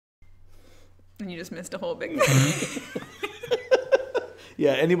And you just missed a whole big thing.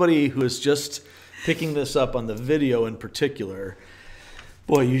 Yeah, anybody who is just picking this up on the video in particular,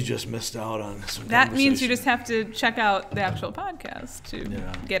 boy, you just missed out on some That means you just have to check out the actual podcast to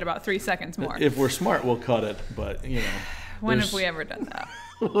Yeah. get about 3 seconds more. If we're smart, we'll cut it, but, you know. When have we ever done that?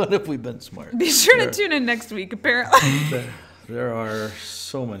 When have we been smart? Be sure to tune in next week, apparently. There are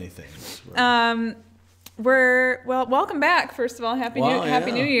so many things. Welcome back. First of all, Happy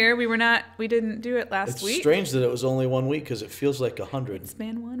New Year. We didn't do it last week. It's strange that it was only 1 week because it feels like 100. It's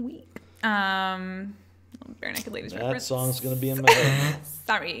been 1 week. Bare Naked Ladies reference. That song's gonna be in my head.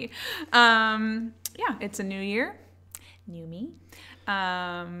 Sorry. It's a new year, new me.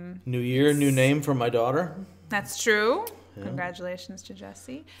 New year, new name for my daughter. That's true. Yeah. Congratulations to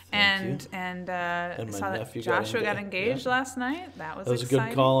Jesse. Thank you. And my saw that nephew Joshua got engaged yeah. last night. That was a exciting.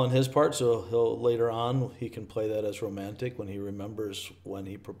 good call on his part. So he'll later on he can play that as romantic when he remembers when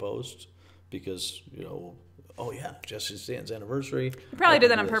he proposed, because Jesse's dance anniversry. He probably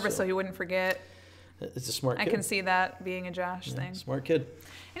did that on purpose so he wouldn't forget. It's a smart kid. I can see that being a Josh thing. Smart kid.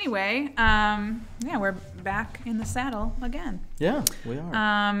 Anyway, we're back in the saddle again. Yeah, we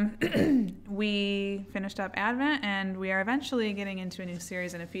are. We finished up Advent, and we are eventually getting into a new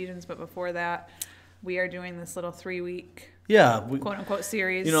series in Ephesians. But before that, we are doing this little 3-week, quote-unquote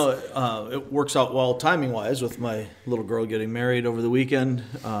series. It works out well timing-wise with my little girl getting married over the weekend,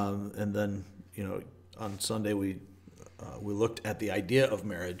 and then on Sunday we looked at the idea of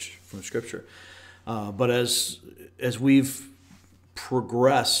marriage from Scripture. But as we've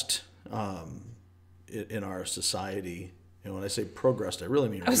progressed in our society, when I say progressed, I really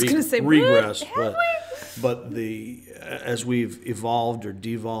mean regressed. But as we've evolved or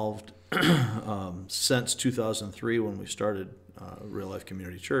devolved since 2003, when we started Real Life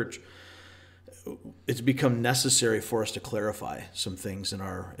Community Church, it's become necessary for us to clarify some things in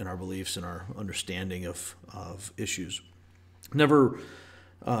our beliefs and our understanding of issues.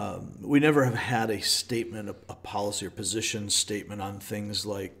 We never have had a statement, a policy or position statement on things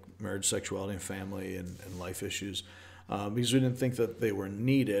like marriage, sexuality, and family and life issues, because we didn't think that they were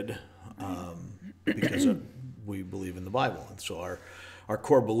needed, because we believe in the Bible. And so our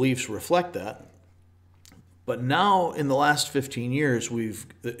core beliefs reflect that. But now, in the last 15 years,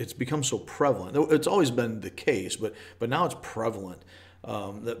 it's become so prevalent. It's always been the case, but now it's prevalent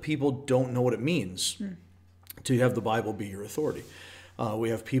that people don't know what it means to have the Bible be your authority. We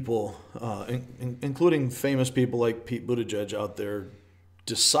have people, including famous people like Pete Buttigieg out there,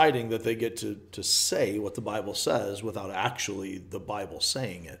 deciding that they get to say what the Bible says without actually the Bible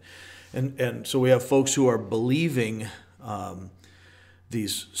saying it. And so we have folks who are believing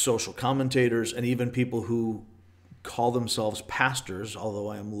these social commentators and even people who call themselves pastors, although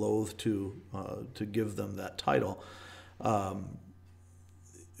I am loath to give them that title,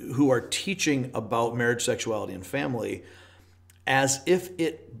 who are teaching about marriage, sexuality, and family as if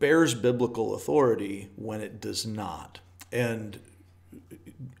it bears biblical authority when it does not, and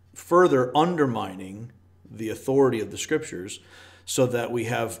further undermining the authority of the Scriptures, so that we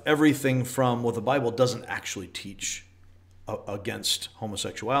have everything from what the Bible doesn't actually teach against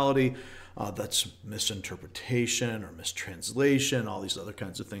homosexuality, that's misinterpretation or mistranslation, all these other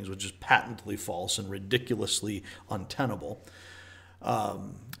kinds of things, which is patently false and ridiculously untenable.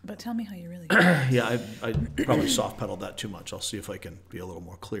 But tell me how you really feel. Yeah, I probably soft pedaled that too much. I'll see if I can be a little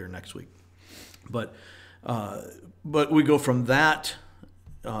more clear next week. But we go from that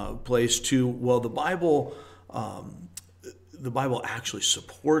place to, well, the Bible actually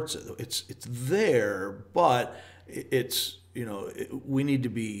supports it. It's there, but we need to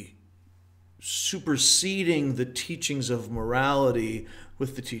be superseding the teachings of morality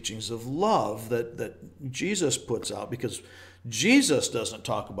with the teachings of love that Jesus puts out, because Jesus doesn't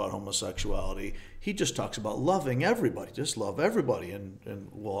talk about homosexuality. He just talks about loving everybody. Just love everybody, and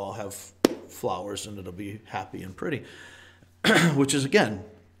we'll all have flowers, and it'll be happy and pretty, which is, again,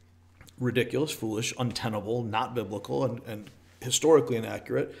 ridiculous, foolish, untenable, not biblical, and historically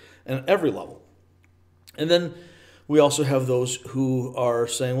inaccurate, and at every level. And then we also have those who are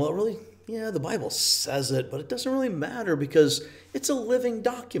saying, well, really, yeah, the Bible says it, but it doesn't really matter because it's a living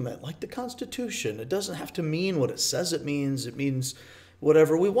document, like the Constitution. It doesn't have to mean what it says it means. It means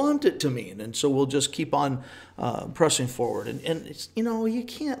whatever we want it to mean. And so we'll just keep on pressing forward. And it's, you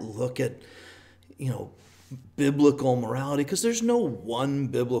can't look at, biblical morality, because there's no one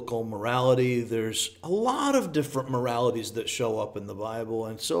biblical morality. There's a lot of different moralities that show up in the Bible.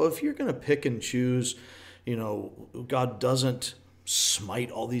 And so if you're going to pick and choose, God doesn't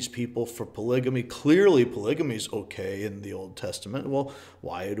smite all these people for polygamy. Clearly, polygamy is okay in the Old Testament. Well,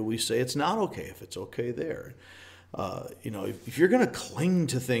 why do we say it's not okay if it's okay there? If you're going to cling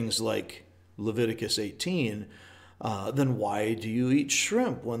to things like Leviticus 18, then why do you eat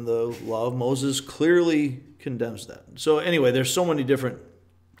shrimp when the law of Moses clearly condemns that? So anyway, there's so many different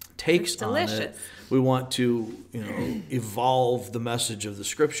takes on it. We want to, evolve the message of the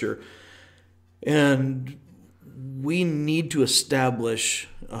Scripture, and we need to establish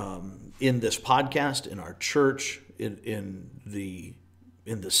in this podcast, in our church, in the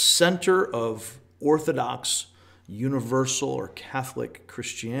center of Orthodox, universal, or Catholic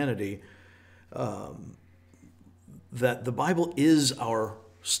Christianity, that the Bible is our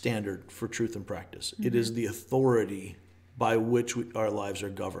standard for truth and practice. Mm-hmm. It is the authority by which our lives are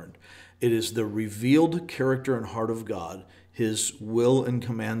governed. It is the revealed character and heart of God, His will and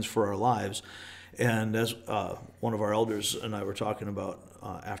commands for our lives. And as one of our elders and I were talking about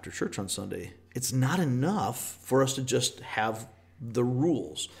after church on Sunday, it's not enough for us to just have the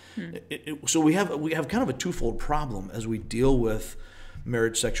rules. So we have kind of a twofold problem as we deal with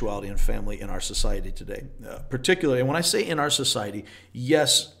marriage, sexuality, and family in our society today. Particularly, and when I say in our society,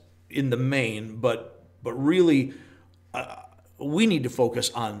 yes, in the main, but really, we need to focus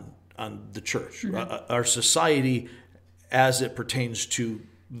on the church, mm-hmm. Our society as it pertains to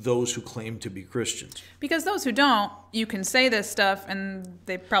those who claim to be Christians. Because those who don't, you can say this stuff and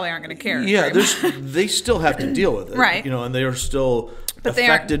they probably aren't going to care. Yeah, they still have to deal with it. Right. And they are still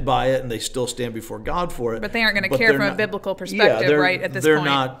affected by it, and they still stand before God for it. But they aren't going to care from a biblical perspective, right, at this point. They're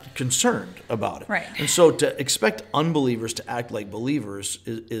not concerned about it. Right. And so to expect unbelievers to act like believers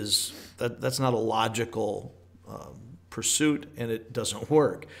that's not a logical pursuit, and it doesn't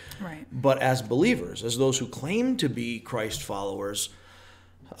work. Right. But as believers, as those who claim to be Christ followers,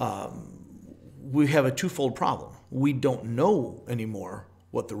 we have a twofold problem. We don't know anymore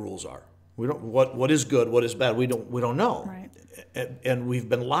what the rules are. We don't what is good, what is bad. We don't know. Right. And we've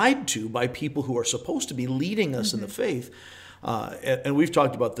been lied to by people who are supposed to be leading us in the faith. And we've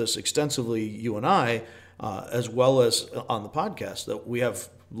talked about this extensively, you and I, as well as on the podcast, that we have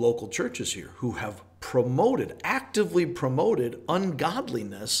local churches here who have actively promoted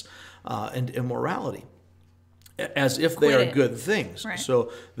ungodliness and immorality, as if they are good things. Right.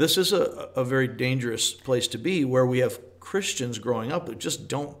 So this is a very dangerous place to be, where we have Christians growing up that just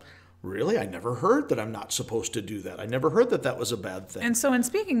don't, really, I never heard that I'm not supposed to do that. I never heard that was a bad thing. And so in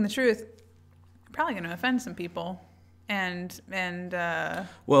speaking the truth, you're probably going to offend some people and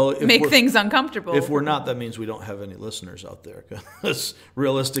make things uncomfortable. If we're not, that means we don't have any listeners out there. Because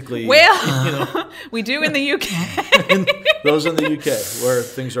realistically, we do in the UK. Those in the UK, where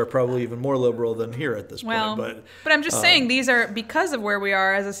things are probably even more liberal than here at this point. But I'm just saying, these are because of where we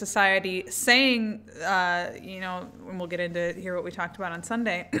are as a society. Saying, and we'll get into here what we talked about on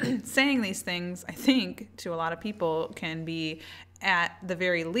Sunday. Saying these things, I think, to a lot of people can be, at the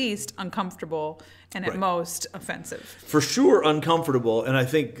very least, uncomfortable and at most offensive. For sure, uncomfortable. And I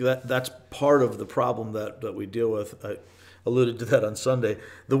think that's part of the problem that we deal with. I alluded to that on Sunday.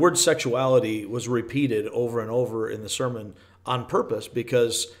 The word sexuality was repeated over and over in the sermon on purpose,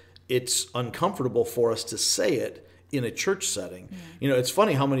 because it's uncomfortable for us to say it in a church setting. Yeah. It's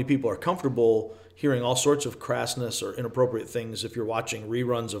funny how many people are comfortable hearing all sorts of crassness or inappropriate things if you're watching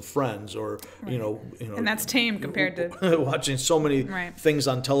reruns of Friends, or and that's tame compared to watching so many things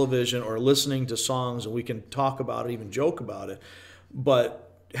on television, or listening to songs, and we can talk about it, even joke about it,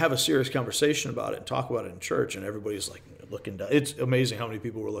 but have a serious conversation about it and talk about it in church, and everybody's like looking down. It's amazing how many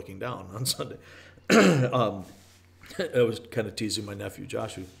people were looking down on Sunday. I was kind of teasing my nephew,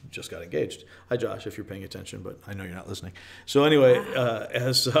 Josh, who just got engaged. Hi, Josh, if you're paying attention, but I know you're not listening. So anyway,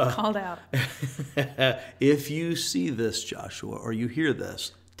 called out. If you see this, Joshua, or you hear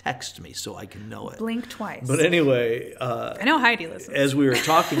this, text me so I can know it. Blink twice. But anyway, I know Heidi listens. As we were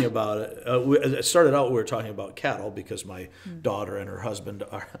talking about it, it started out we were talking about cattle, because my daughter and her husband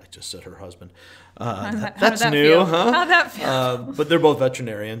I just said her husband. That's new, feel? Huh? How'd that feel? But they're both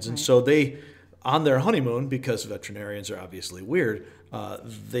veterinarians, and so they, on their honeymoon, because veterinarians are obviously weird,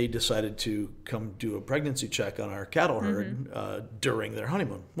 they decided to come do a pregnancy check on our cattle herd during their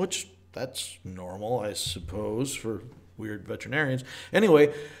honeymoon, which that's normal, I suppose, for weird veterinarians.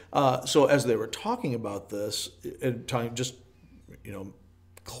 Anyway, so as they were talking about this, and just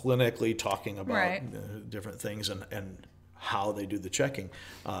clinically talking about different things and how they do the checking,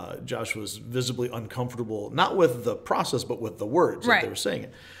 Josh was visibly uncomfortable, not with the process, but with the words that they were saying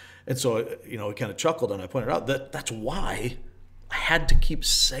it. And so, he kind of chuckled, and I pointed out that's why I had to keep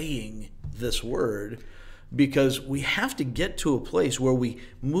saying this word, because we have to get to a place where we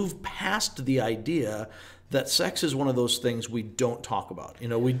move past the idea that sex is one of those things we don't talk about.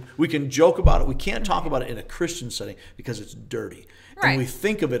 We can joke about it. We can't talk about it in a Christian setting because it's dirty. Right. And we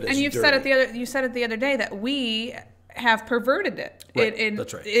think of it as dirty. And you said it the other day that we, have perverted it. Right.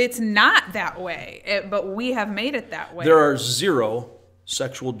 That's right. It's not that way, but we have made it that way. There are 0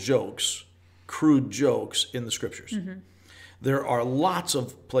 sexual jokes, crude jokes in the scriptures. There are lots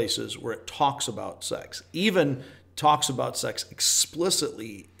of places where it talks about sex, even talks about sex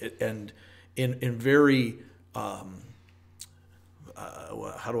explicitly and in very, how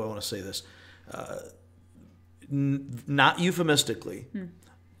do I want to say this? Not euphemistically,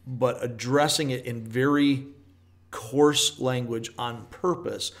 but addressing it in very coarse language on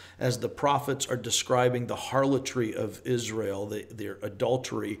purpose as the prophets are describing the harlotry of Israel, their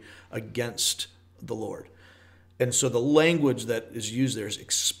adultery against the Lord. And so the language that is used there is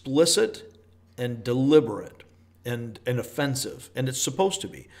explicit and deliberate and offensive, and it's supposed to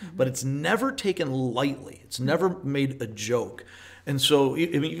be, but it's never taken lightly. It's never made a joke. And so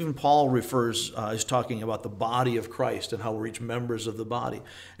even Paul refers, he's talking about the body of Christ and how we're each members of the body.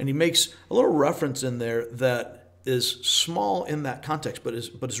 And he makes a little reference in there that is small in that context, but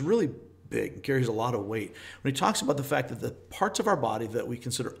is really big and carries a lot of weight. When he talks about the fact that the parts of our body that we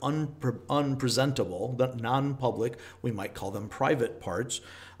consider unpresentable, non-public, we might call them private parts,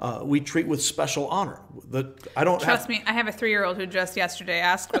 we treat with special honor. Trust me, I have a 3-year-old who just yesterday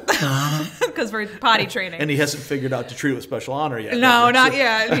asked because we're potty training. And he hasn't figured out to treat with special honor yet. No, not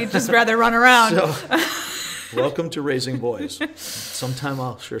yet. He'd just rather run around. So, welcome to raising boys. Sometime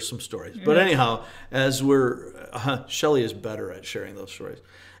I'll share some stories. But anyhow, as Shelley is better at sharing those stories.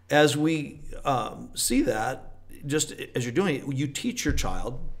 As we see that, just as you're doing it, you teach your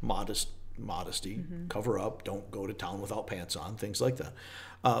child modesty, cover up, don't go to town without pants on, things like that.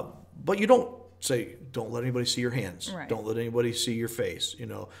 But you don't say, don't let anybody see your hands. Right. Don't let anybody see your face,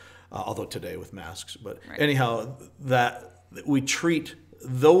 although today with masks. But anyhow, that we treat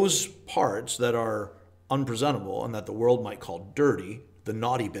those parts that are unpresentable and that the world might call dirty, the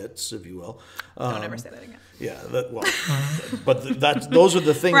naughty bits, if you will. Don't ever say that again. Yeah, but those are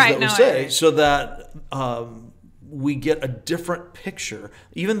the things that we say, so that we get a different picture.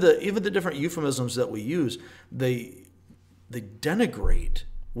 Even the different euphemisms that we use, they denigrate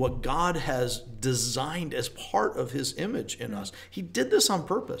what God has designed as part of His image in us. He did this on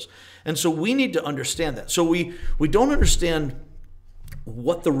purpose, and so we need to understand that. So we don't understand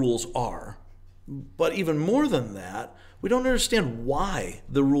what the rules are, but even more than that, we don't understand why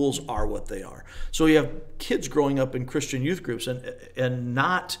the rules are what they are. So you have kids growing up in Christian youth groups and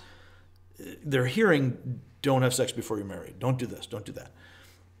not, they're hearing, don't have sex before you're married. Don't do this, don't do that.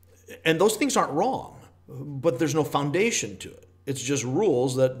 And those things aren't wrong, but there's no foundation to it. It's just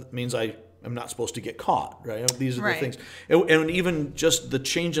rules that means I am not supposed to get caught, right? These are the things. And even just the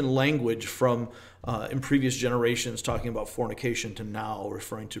change in language from in previous generations talking about fornication to now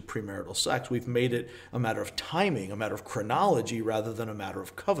referring to premarital sex, we've made it a matter of timing, a matter of chronology rather than a matter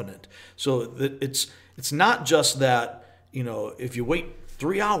of covenant. So that it's not just that, if you wait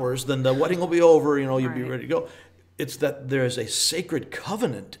 3 hours, then the wedding will be over, you'll be ready to go. It's that there is a sacred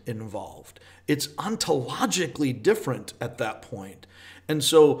covenant involved. It's ontologically different at that point. And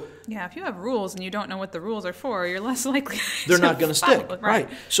so, yeah, if you have rules and you don't know what the rules are for, you're less likely they're not going to stick, right?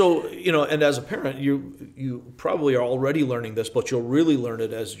 So, and as a parent, you probably are already learning this, but you'll really learn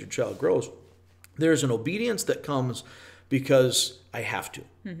it as your child grows. There's an obedience that comes because I have to,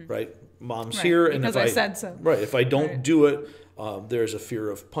 right? Mom's here, and because I said so. Right, if I don't do it, there's a fear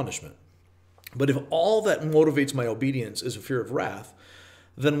of punishment. But if all that motivates my obedience is a fear of wrath,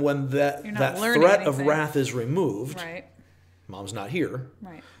 then when that threat of wrath is removed, Mom's not here,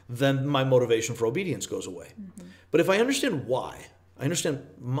 then my motivation for obedience goes away. But if I understand why, I understand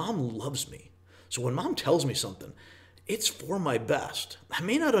Mom loves me. So when Mom tells me something, it's for my best. I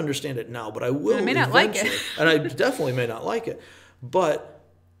may not understand it now, but I will eventually. Not like it. And I definitely may not like it. But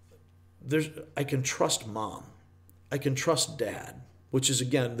I can trust Mom. I can trust Dad, which is,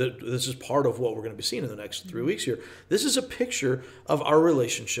 again, this is part of what we're going to be seeing in the next 3 weeks here. This is a picture of our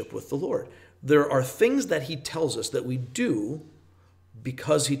relationship with the Lord. There are things that He tells us that we do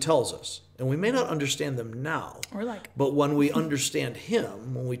because He tells us. And we may not understand them now. But when we understand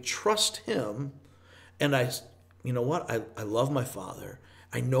Him, when we trust Him, and you know what? I love my Father.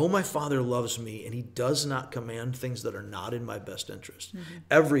 I know my Father loves me, and He does not command things that are not in my best interest.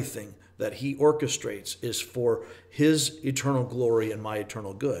 Everything that He orchestrates is for His eternal glory and my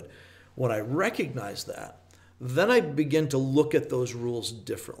eternal good. When I recognize that, then I begin to look at those rules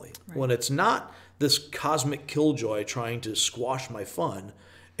differently. When it's not this cosmic killjoy trying to squash my fun,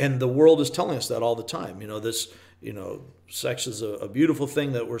 and the world is telling us that all the time. Sex is a beautiful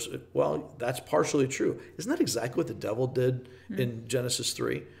thing that's partially true. Isn't that exactly what the devil did in Genesis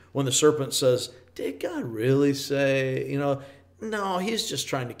 3? When the serpent says, did God really say, no, he's just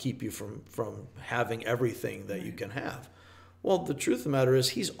trying to keep you from having everything that you can have. Well, the truth of the matter is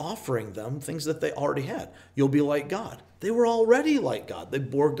he's offering them things that they already had. You'll be like God. They were already like God. They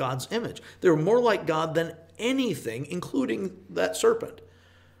bore God's image. They were more like God than anything, including that serpent.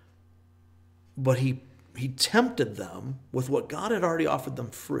 But he tempted them with what God had already offered them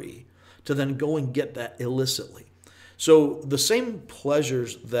free to then go and get that illicitly. So the same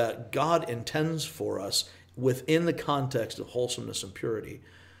pleasures that God intends for us within the context of wholesomeness and purity,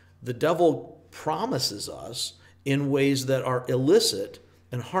 the devil promises us in ways that are illicit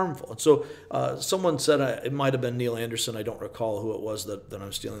and harmful. And so someone said, it might have been Neil Anderson, I don't recall who it was that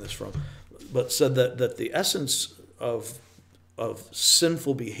I'm stealing this from, but said that the essence of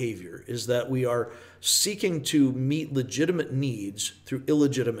sinful behavior is that we are seeking to meet legitimate needs through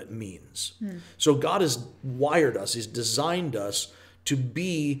illegitimate means. So God has wired us, he's designed us to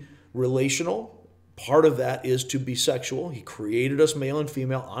be relational. Part of that is to be sexual. He created us male and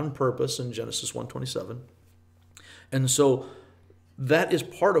female on purpose in Genesis 1:27. And so that is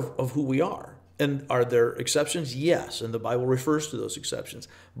part of who we are. And are there exceptions? Yes, and the Bible refers to those exceptions.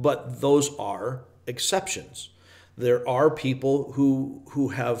 But those are exceptions. There are people who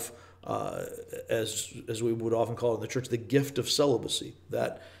have, as we would often call it in the church, the gift of celibacy.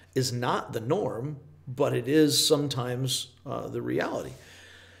 That is not the norm, but it is sometimes the reality.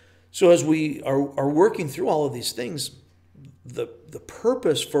 So as we are working through all of these things, the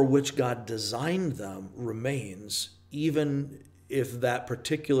purpose for which God designed them remains, even if that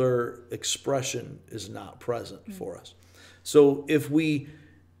particular expression is not present for us. So if we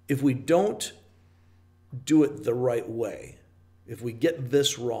don't do it the right way, if we get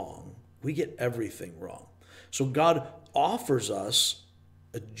this wrong, we get everything wrong. So God offers us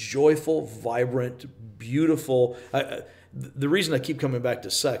a joyful, vibrant, beautiful. The reason I keep coming back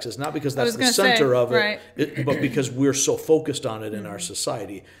to sex is not because that's the center of it, but because we're so focused on it in our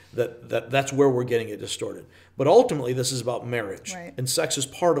society that's where we're getting it distorted. But ultimately, this is about marriage, and sex is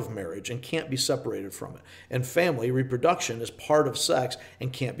part of marriage and can't be separated from it. And family, reproduction, is part of sex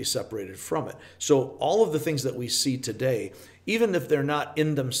and can't be separated from it. So all of the things that we see today, even if they're not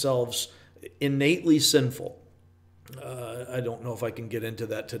in themselves innately sinful, I don't know if I can get into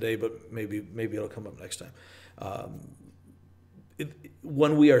that today, but maybe it'll come up next time.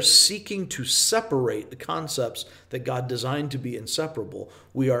 When we are seeking to separate the concepts that God designed to be inseparable,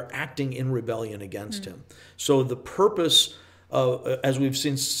 we are acting in rebellion against Him. So the purpose, as we've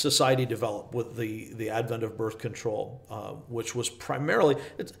seen society develop with the advent of birth control, which was primarily,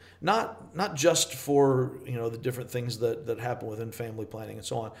 it's not just for the different things that happen within family planning and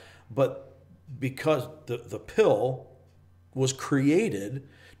so on, but because the pill was created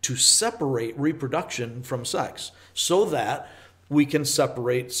to separate reproduction from sex, so that we can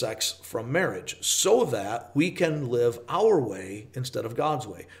separate sex from marriage, so that we can live our way instead of God's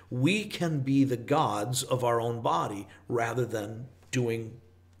way. We can be the gods of our own body rather than doing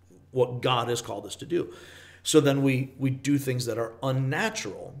what God has called us to do. So then we do things that are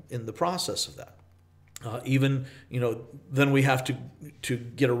unnatural in the process of that. Then we have to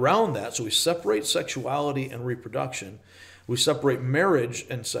get around that. So we separate sexuality and reproduction. We separate marriage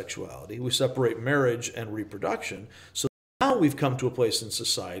and sexuality. We separate marriage and reproduction. So now we've come to a place in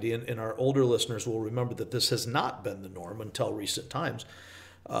society, and our older listeners will remember that this has not been the norm until recent times,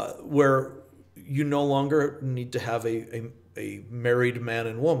 where you no longer need to have a married man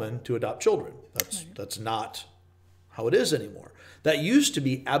and woman to adopt children. That's not how it is anymore. That used to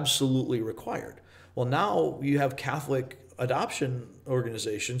be absolutely required. Well, now you have Catholic adoption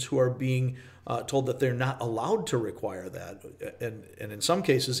organizations who are being told that they're not allowed to require that, and in some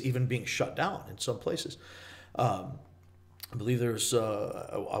cases even being shut down in some places. I believe there's,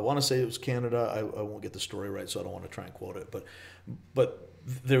 I want to say it was Canada. I won't get the story right, so I don't want to try and quote it. But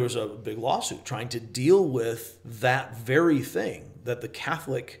there was a big lawsuit trying to deal with that very thing, that the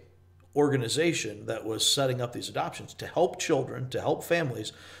Catholic organization that was setting up these adoptions to help children, to help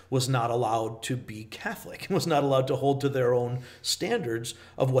families, was not allowed to be Catholic, was not allowed to hold to their own standards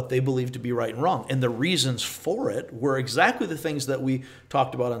of what they believed to be right and wrong. And the reasons for it were exactly the things that we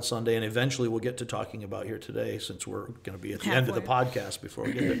talked about on Sunday, and eventually we'll get to talking about here today, since we're going to be at the end of the podcast before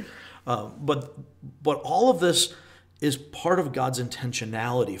we get there. But all of this is part of God's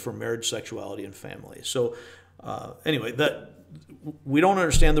intentionality for marriage, sexuality, and family. So anyway, we don't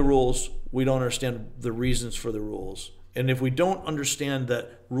understand the rules. We don't understand the reasons for the rules. And if we don't understand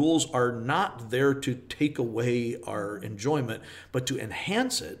that rules are not there to take away our enjoyment, but to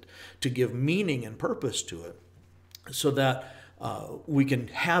enhance it, to give meaning and purpose to it, so that we can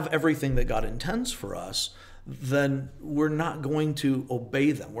have everything that God intends for us, then we're not going to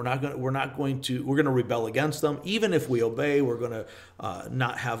obey them. We're going to rebel against them. Even if we obey, we're going to we're going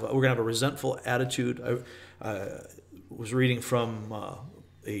to have a resentful attitude. I was reading from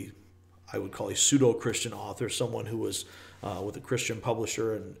I would call a pseudo-Christian author, someone who was with a Christian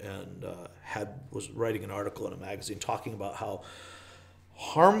publisher and was writing an article in a magazine talking about how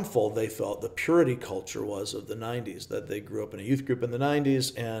harmful they felt the purity culture was of the 90s, that they grew up in a youth group in the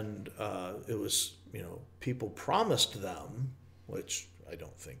 90s, and it was, people promised them, which I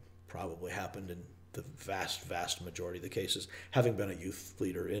don't think probably happened in the vast, vast majority of the cases, having been a youth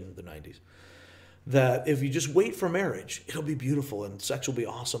leader in the 90s, that if you just wait for marriage, it'll be beautiful and sex will be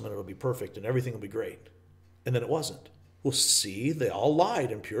awesome and it'll be perfect and everything will be great. And then it wasn't. Well, see, they all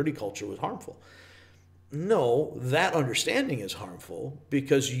lied and purity culture was harmful. No, that understanding is harmful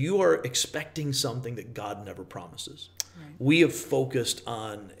because you are expecting something that God never promises. Right. We have focused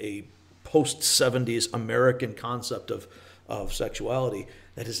on a post-70s American concept of sexuality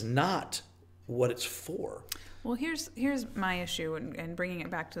that is not what it's for. Well, here's my issue, and bringing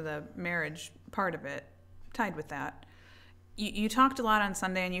it back to the marriage part of it, tied with that. You talked a lot on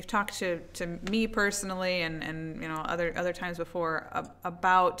Sunday, and you've talked to me personally and other times before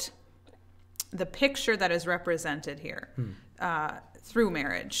about the picture that is represented here through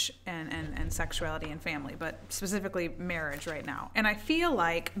marriage and sexuality and family, but specifically marriage right now. And I feel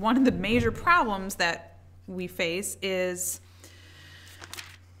like one of the major problems that we face is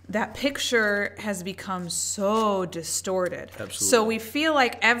that picture has become so distorted. Absolutely. So we feel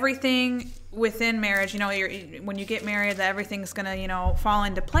like everything within marriage, when you get married, that everything's going to, fall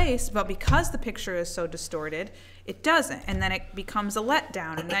into place. But because the picture is so distorted, it doesn't. And then it becomes a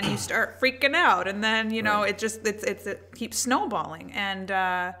letdown. And then you start freaking out. And then, right. it keeps snowballing. And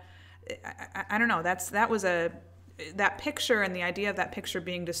I don't know. That picture and the idea of that picture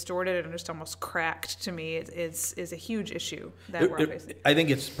being distorted and just almost cracked to me is a huge issue that we're facing. I think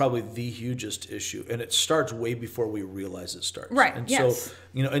it's probably the hugest issue, and it starts way before we realize it starts. Right. And yes.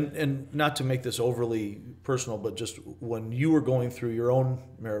 so, and not to make this overly personal, but just when you were going through your own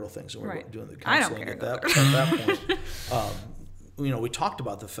marital things, and we were doing the counseling at that point, we talked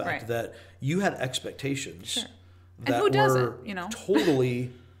about the fact that you had expectations sure. that were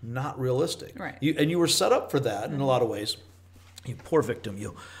totally not realistic. Right. You were set up for that in a lot of ways. You poor victim,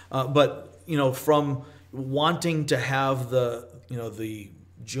 you. But from wanting to have the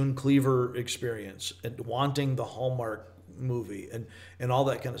June Cleaver experience and wanting the Hallmark movie and all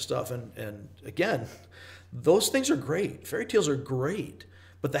that kind of stuff, and again, those things are great. Fairy tales are great.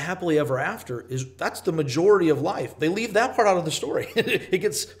 But the happily ever after that's the majority of life. They leave that part out of the story. It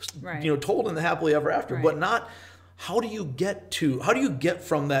gets told in the happily ever after, but not. How do you get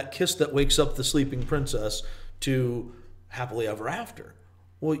from that kiss that wakes up the sleeping princess to happily ever after?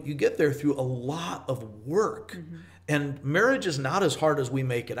 Well, you get there through a lot of work. Mm-hmm. And marriage is not as hard as we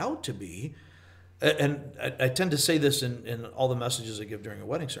make it out to be. And I tend to say this in all the messages I give during a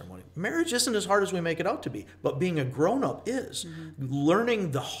wedding ceremony. Marriage isn't as hard as we make it out to be, but being a grown-up is. Mm-hmm.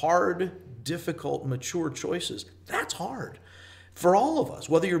 Learning the hard, difficult, mature choices, that's hard for all of us,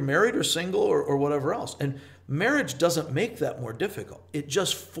 whether you're married or single or whatever else. And marriage doesn't make that more difficult. It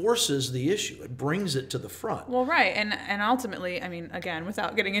just forces the issue. It brings it to the front. Well, right. And ultimately, again,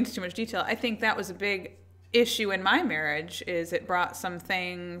 without getting into too much detail, I think that was a big issue in my marriage is it brought some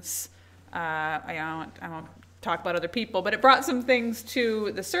things, I won't talk about other people, but it brought some things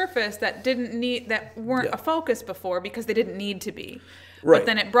to the surface that weren't a focus before because they didn't need to be. Right. But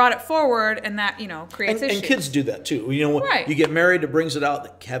then it brought it forward, and that, creates issues. And kids do that too. When you get married, it brings it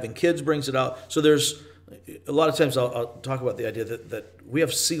out. Having kids brings it out. So there's a lot of times I'll talk about the idea that we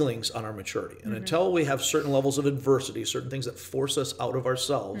have ceilings on our maturity. And until we have certain levels of adversity, certain things that force us out of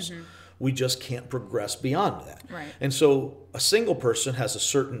ourselves, we just can't progress beyond that. Right. And so a single person has a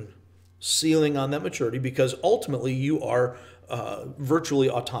certain ceiling on that maturity because ultimately you are virtually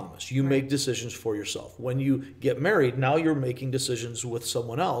autonomous. You make decisions for yourself. When you get married, now you're making decisions with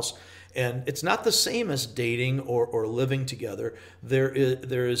someone else. And it's not the same as dating or living together. There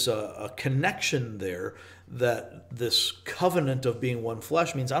is a connection there that this covenant of being one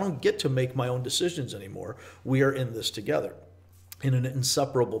flesh means I don't get to make my own decisions anymore. We are in this together in an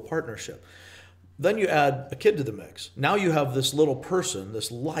inseparable partnership. Then you add a kid to the mix. Now you have this little person,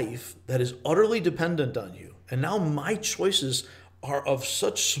 this life that is utterly dependent on you. And now my choices are of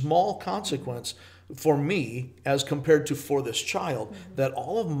such small consequence for me as compared to for this child that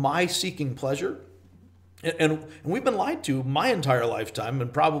all of my seeking pleasure, and we've been lied to my entire lifetime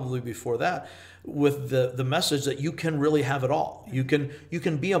and probably before that with the message that you can really have it all. You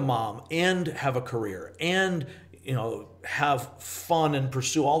can be a mom and have a career and have fun and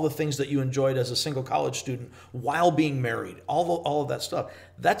pursue all the things that you enjoyed as a single college student while being married, all of that stuff.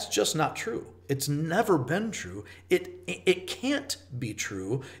 That's just not true. It's never been true. It can't be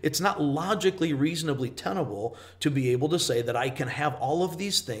true. It's not logically, reasonably tenable to be able to say that I can have all of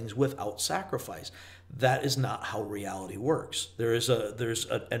these things without sacrifice. That is not how reality works. There's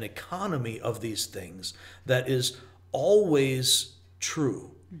an economy of these things that is always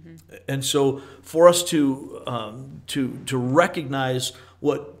true. Mm-hmm. And so for us to recognize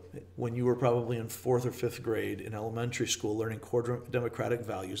what, when you were probably in 4th or 5th grade in elementary school learning core democratic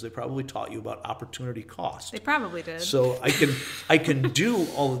values, they probably taught you about opportunity cost. They probably did. So I can do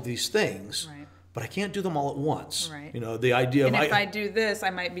all of these things, right, but I can't do them all at once. Right. The idea of... And if I do this,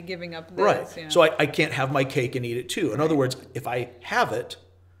 I might be giving up this. Right. So I can't have my cake and eat it too. In other words, if I have it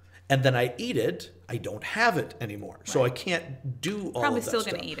and then I eat it, I don't have it anymore. Right. So I can't do all of that Probably still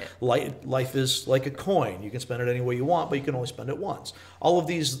stuff. going to eat it. Life is like a coin. You can spend it any way you want, but you can only spend it once. All of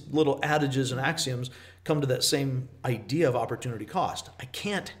these little adages and axioms come to that same idea of opportunity cost. I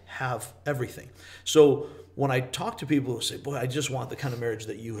can't have everything. So when I talk to people who say, boy, I just want the kind of marriage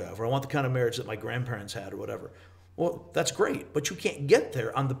that you have, or I want the kind of marriage that my grandparents had, or whatever. Well, that's great, but you can't get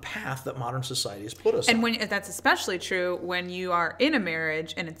there on the path that modern society has put us on. And that's especially true when you are in a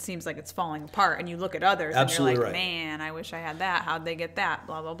marriage and it seems like it's falling apart, and you look at others Absolutely and you're like, right. Man, I wish I had that. How'd they get that?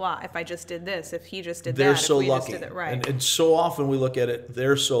 Blah, blah, blah. If I just did this, if he just did they're that, so if we lucky. just did it right. And so often we look at it,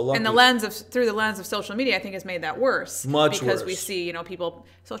 they're so lucky. And through the lens of social media, I think has made that worse. Much because worse. We see, people,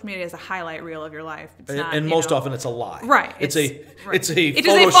 social media is a highlight reel of your life. It's not, and most often it's a lie. Right. It's a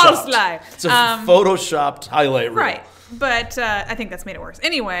false lie. It's a photoshopped highlight reel. Right. But I think that's made it worse.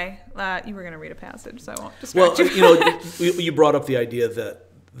 Anyway, you were going to read a passage, so I won't distract you. You brought up the idea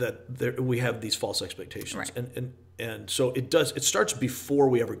that we have these false expectations, right. and so it starts before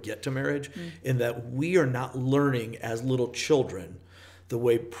we ever get to marriage, in that we are not learning as little children the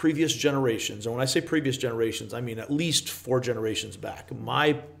way previous generations, and when I say previous generations, I mean at least 4 generations back.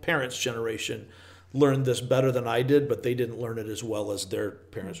 My parents' generation learned this better than I did, but they didn't learn it as well as their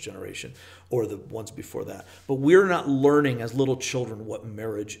parents' generation or the ones before that. But we're not learning as little children what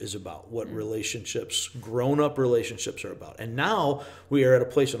marriage is about, what relationships, grown-up relationships are about. And now we are at a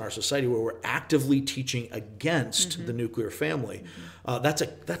place in our society where we're actively teaching against the nuclear family. That's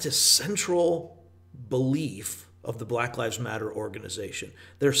a central belief of the Black Lives Matter organization.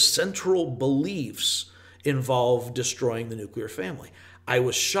 Their central beliefs involve destroying the nuclear family. I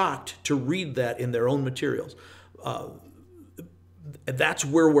was shocked to read that in their own materials. That's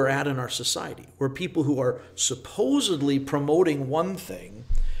where we're at in our society, where people who are supposedly promoting one thing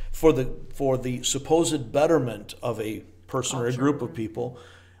for the supposed betterment of a person or a group of people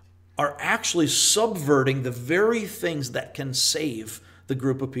are actually subverting the very things that can save the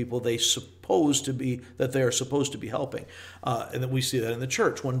group of people they are supposed to be helping. And then we see that in the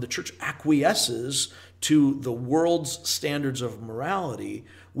church. When the church acquiesces to the world's standards of morality,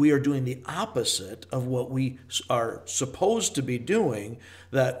 we are doing the opposite of what we are supposed to be doing,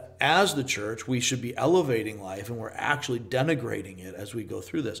 that as the church, we should be elevating life, and we're actually denigrating it as we go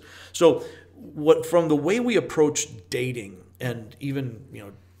through this. So from the way we approach dating, and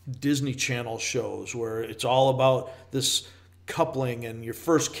even Disney Channel shows where it's all about this coupling and your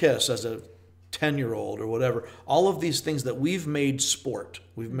first kiss as a 10-year-old or whatever, all of these things that we've made sport.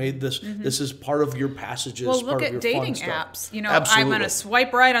 We've made this, this is part of your passages, well, part look of your at dating fun stuff. apps. Absolutely. I'm going to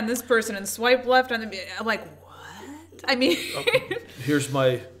swipe right on this person and swipe left on the... I'm like, what? I mean... Here's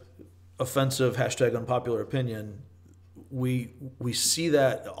my offensive #unpopular opinion. We see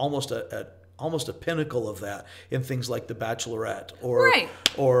that almost a pinnacle of that in things like The Bachelorette,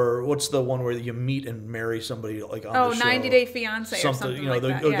 or what's the one where you meet and marry somebody like on the show? 90 Day Fiance or something like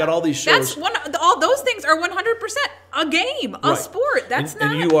that. They've got all these shows. All those things are 100% a game, a sport. That's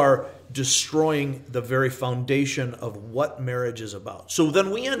not... And you are destroying the very foundation of what marriage is about. So then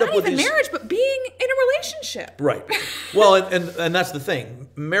we end up with not even marriage, but being in a relationship. Right. Well, and that's the thing.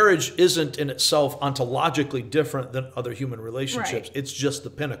 Marriage isn't in itself ontologically different than other human relationships. Right. It's just the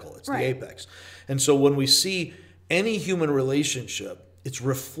pinnacle. It's the apex. And so when we see any human relationship, it's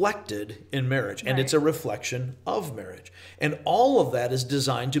reflected in marriage, and it's a reflection of marriage. And all of that is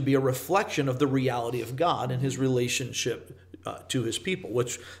designed to be a reflection of the reality of God and his relationship to his people,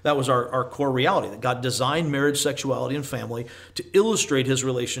 which that was our core reality, that God designed marriage, sexuality, and family to illustrate his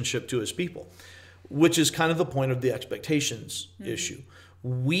relationship to his people, which is kind of the point of the expectations issue.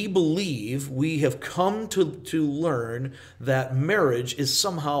 We believe, we have come to learn that marriage is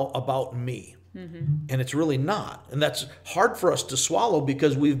somehow about me. And it's really not. And that's hard for us to swallow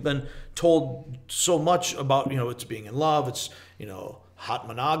because we've been told so much about, it's being in love, it's, hot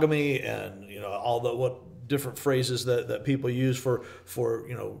monogamy, and, all the what different phrases that people use for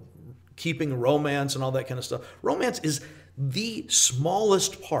keeping romance and all that kind of stuff. Romance is the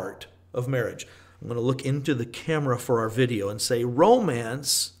smallest part of marriage. I'm going to look into the camera for our video and say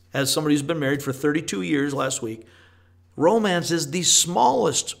romance, as somebody who's been married for 32 years last week, romance is the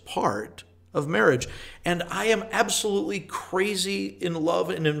smallest part of marriage. And I am absolutely crazy in love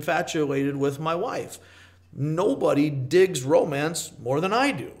and infatuated with my wife. Nobody digs romance more than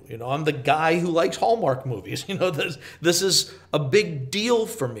I do. I'm the guy who likes Hallmark movies. This is a big deal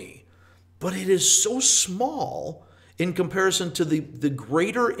for me. But it is so small in comparison to the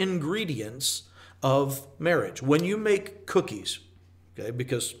greater ingredients of marriage. When you make cookies, okay,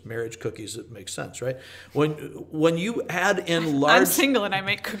 because marriage cookies, it makes sense, right? When you add in I'm single and I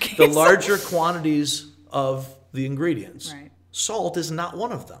make cookies. the larger quantities of the ingredients, right. Salt is not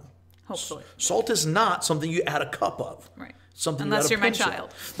one of them. Hopefully. Salt is not something you add a cup of. Right. Something Unless you you're my pinch of.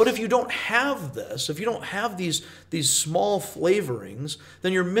 child. But if you don't have this, if you don't have these small flavorings,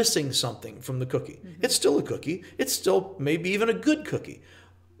 then you're missing something from the cookie. Mm-hmm. It's still a cookie. It's still maybe even a good cookie.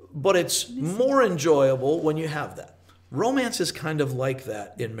 But it's more enjoyable when you have that. Romance is kind of like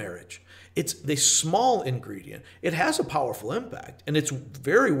that in marriage. It's the small ingredient. It has a powerful impact, and it's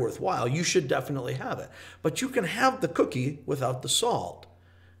very worthwhile. You should definitely have it. But you can have the cookie without the salt.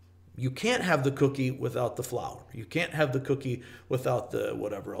 You can't have the cookie without the flour. You can't have the cookie without the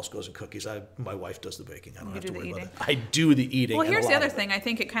whatever else goes in cookies. My wife does the baking. I don't have to worry about it. I do the eating. Well, here's the other thing. I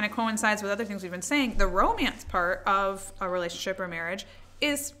think it kind of coincides with other things we've been saying. The romance part of a relationship or marriage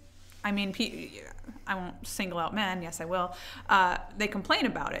is, I won't single out men. Yes, I will. They complain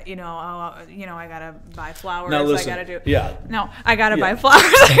about it. I gotta buy flowers. Now listen, I gotta do. Yeah. No, I gotta buy flowers.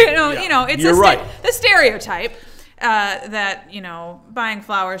 It's You're right. The stereotype. That, buying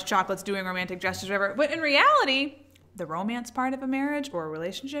flowers, chocolates, doing romantic gestures, whatever. But in reality, the romance part of a marriage or a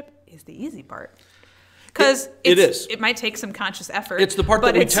relationship is the easy part. Because it is. It might take some conscious effort. It's the part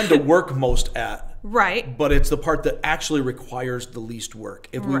that we tend to work most at. Right. But it's the part that actually requires the least work.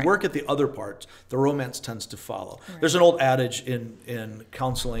 If we Right. work at the other parts, the romance tends to follow. Right. There's an old adage in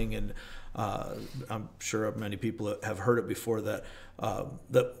counseling, and I'm sure many people have heard it before, that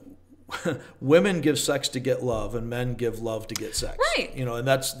women give sex to get love, and men give love to get sex. Right. And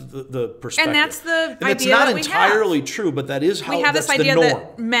that's the perspective. And that's the and idea it's not that we entirely have. true, but that is how We have that's this idea the norm.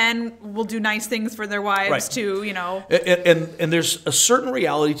 that men will do nice things for their wives Right. to, And there's a certain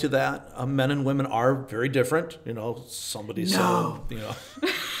reality to that. Men and women are very different. Somebody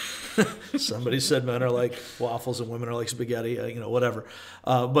said men are like waffles and women are like spaghetti, whatever.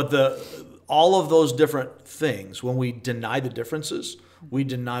 But all of those different things, when we deny the differences, we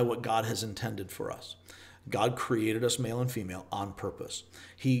deny what God has intended for us. God created us male and female on purpose.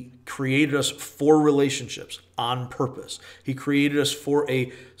 He created us for relationships on purpose. He created us for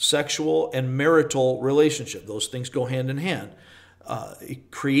a sexual and marital relationship. Those things go hand in hand. He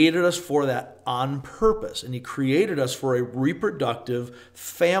created us for that on purpose, and He created us for a reproductive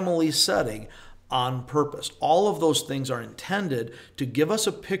family setting on purpose. All of those things are intended to give us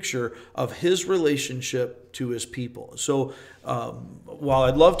a picture of His relationship to His people. So while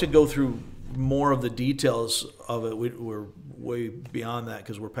I'd love to go through more of the details of it, we're way beyond that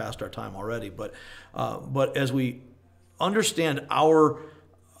because we're past our time already. But as we understand our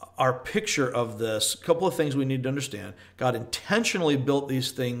picture of this, a couple of things we need to understand. God intentionally built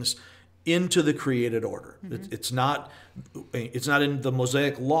these things into the created order. Mm-hmm. It's not in the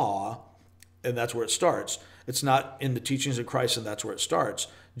Mosaic law, and that's where it starts. It's not in the teachings of Christ, and that's where it starts.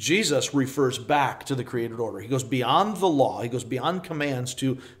 Jesus refers back to the created order. He goes beyond the law. He goes beyond commands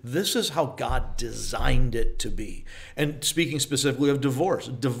to this is how God designed it to be. And speaking specifically of divorce,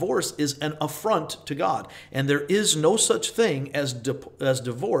 divorce is an affront to God. And there is no such thing as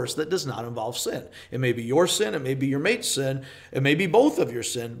divorce that does not involve sin. It may be your sin. It may be your mate's sin. It may be both of your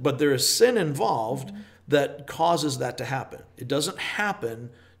sin. But there is sin involved that causes that to happen. It doesn't happen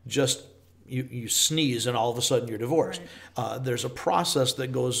just you sneeze and all of a sudden you're divorced. Right. There's a process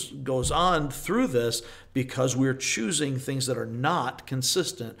that goes on through this because we're choosing things that are not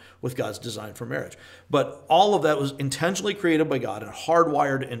consistent with God's design for marriage. But all of that was intentionally created by God and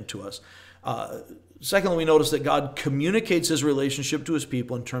hardwired into us. Secondly, we notice that God communicates His relationship to His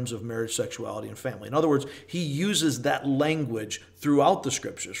people in terms of marriage, sexuality, and family. In other words, He uses that language throughout the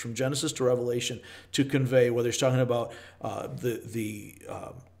Scriptures, from Genesis to Revelation, to convey whether He's talking about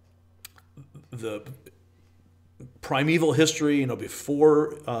the primeval history,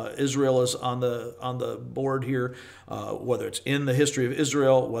 before Israel is on the board here, whether it's in the history of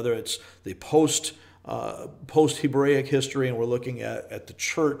Israel, whether it's the post Hebraic history, and we're looking at the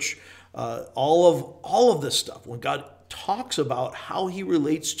church, all of this stuff. When God talks about how he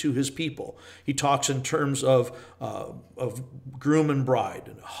relates to his people. He talks in terms of groom and bride,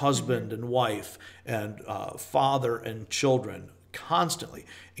 and husband and wife, and father and children, constantly.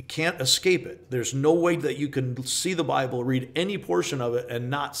 You can't escape it. There's no way that you can see the Bible, read any portion of it, and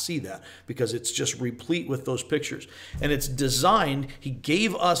not see that, because it's just replete with those pictures. And it's designed, he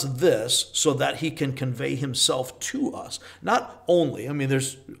gave us this so that he can convey himself to us. Not only, I mean,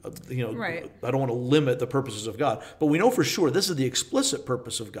 there's, Right. I don't want to limit the purposes of God, but we know for sure this is the explicit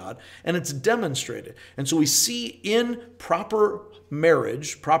purpose of God, and it's demonstrated. And so we see in proper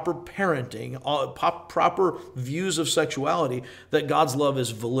marriage, proper parenting, proper views of sexuality, that God's love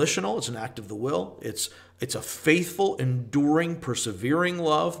is volitional. It's an act of the will. It's a faithful, enduring, persevering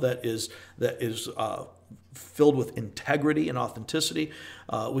love that is filled with integrity and authenticity.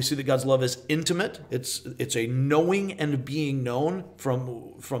 We see that God's love is intimate. It's a knowing and being known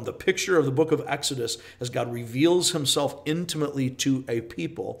from the picture of the book of Exodus, as God reveals himself intimately to a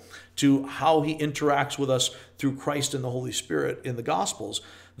people, to how he interacts with us through Christ and the Holy Spirit in the Gospels.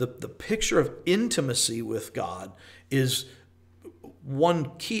 The picture of intimacy with God is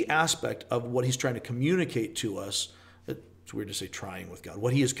one key aspect of what he's trying to communicate to us. It's weird to say trying with God.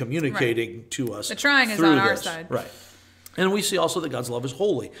 What he is communicating to us. The trying is through on our this. side. Right. And we see also that God's love is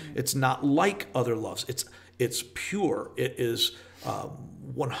holy. It's not like other loves. It's pure. It is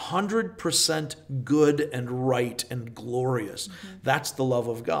 100% good and right and glorious. That's the love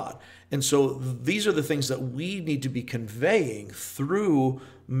of God. And so these are the things that we need to be conveying through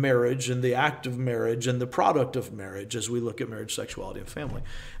marriage and the act of marriage and the product of marriage as we look at marriage, sexuality, and family.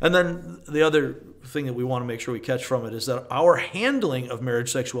 And then the other thing that we want to make sure we catch from it is that our handling of marriage,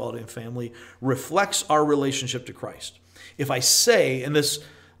 sexuality, and family reflects our relationship to Christ. If I say, and this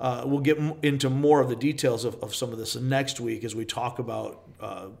we'll get into more of the details of some of this next week as we talk about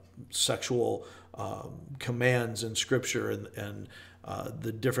sexual commands in Scripture and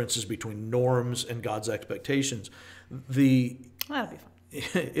the differences between norms and God's expectations. That'll be fun.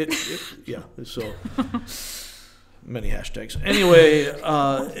 Yeah, so many hashtags. Anyway,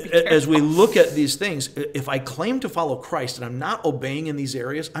 as we look at these things, if I claim to follow Christ and I'm not obeying in these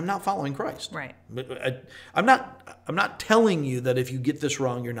areas, I'm not following Christ. Right. I'm not telling you that if you get this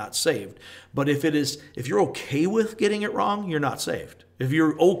wrong, you're not saved. But if you're okay with getting it wrong, you're not saved. If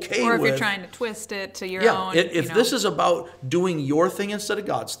you're okay or if with, you're trying to twist it to your own. If this is about doing your thing instead of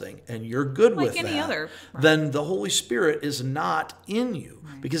God's thing, and you're good with any that, other, right. then the Holy Spirit is not in you.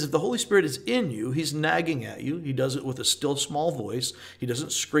 Right. Because if the Holy Spirit is in you, he's nagging at you. He does it with a still small voice. He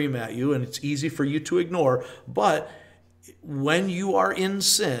doesn't scream at you, and it's easy for you to ignore. But when you are in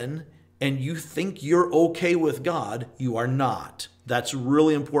sin and you think you're okay with God, you are not. That's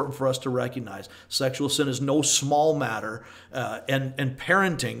really important for us to recognize. Sexual sin is no small matter, and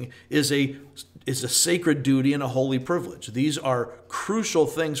parenting is a sacred duty and a holy privilege. These are crucial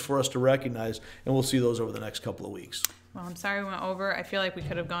things for us to recognize, and we'll see those over the next couple of weeks. Well, I'm sorry we went over. I feel like we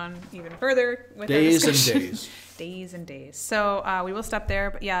could have gone even further with days our and days. Days and days. So we will stop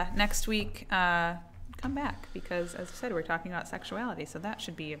there. But yeah, next week, come back, because as I said, we're talking about sexuality, so that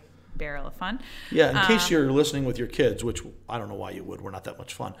should be a barrel of fun. Yeah, in case you're listening with your kids, which I don't know why you would. We're not that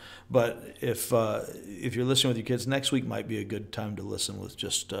much fun. But if you're listening with your kids, next week might be a good time to listen with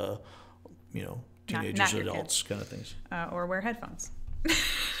just teenagers, not adults, kind of things. Or wear headphones.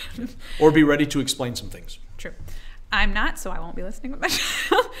 Or be ready to explain some things. True. I'm not, so I won't be listening with my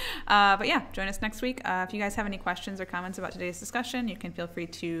child. But yeah, join us next week. If you guys have any questions or comments about today's discussion, you can feel free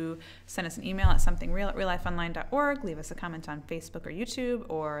to send us an email at somethingreal@reallifeonline.org, leave us a comment on Facebook or YouTube,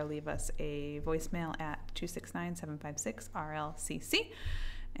 or leave us a voicemail at 269-756-RLCC.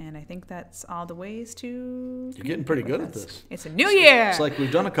 And I think that's all the ways to... You're getting pretty good at this. It's a new year. It's like we've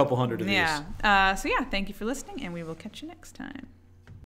done a couple hundred of these. Yeah. So yeah, thank you for listening, and we will catch you next time.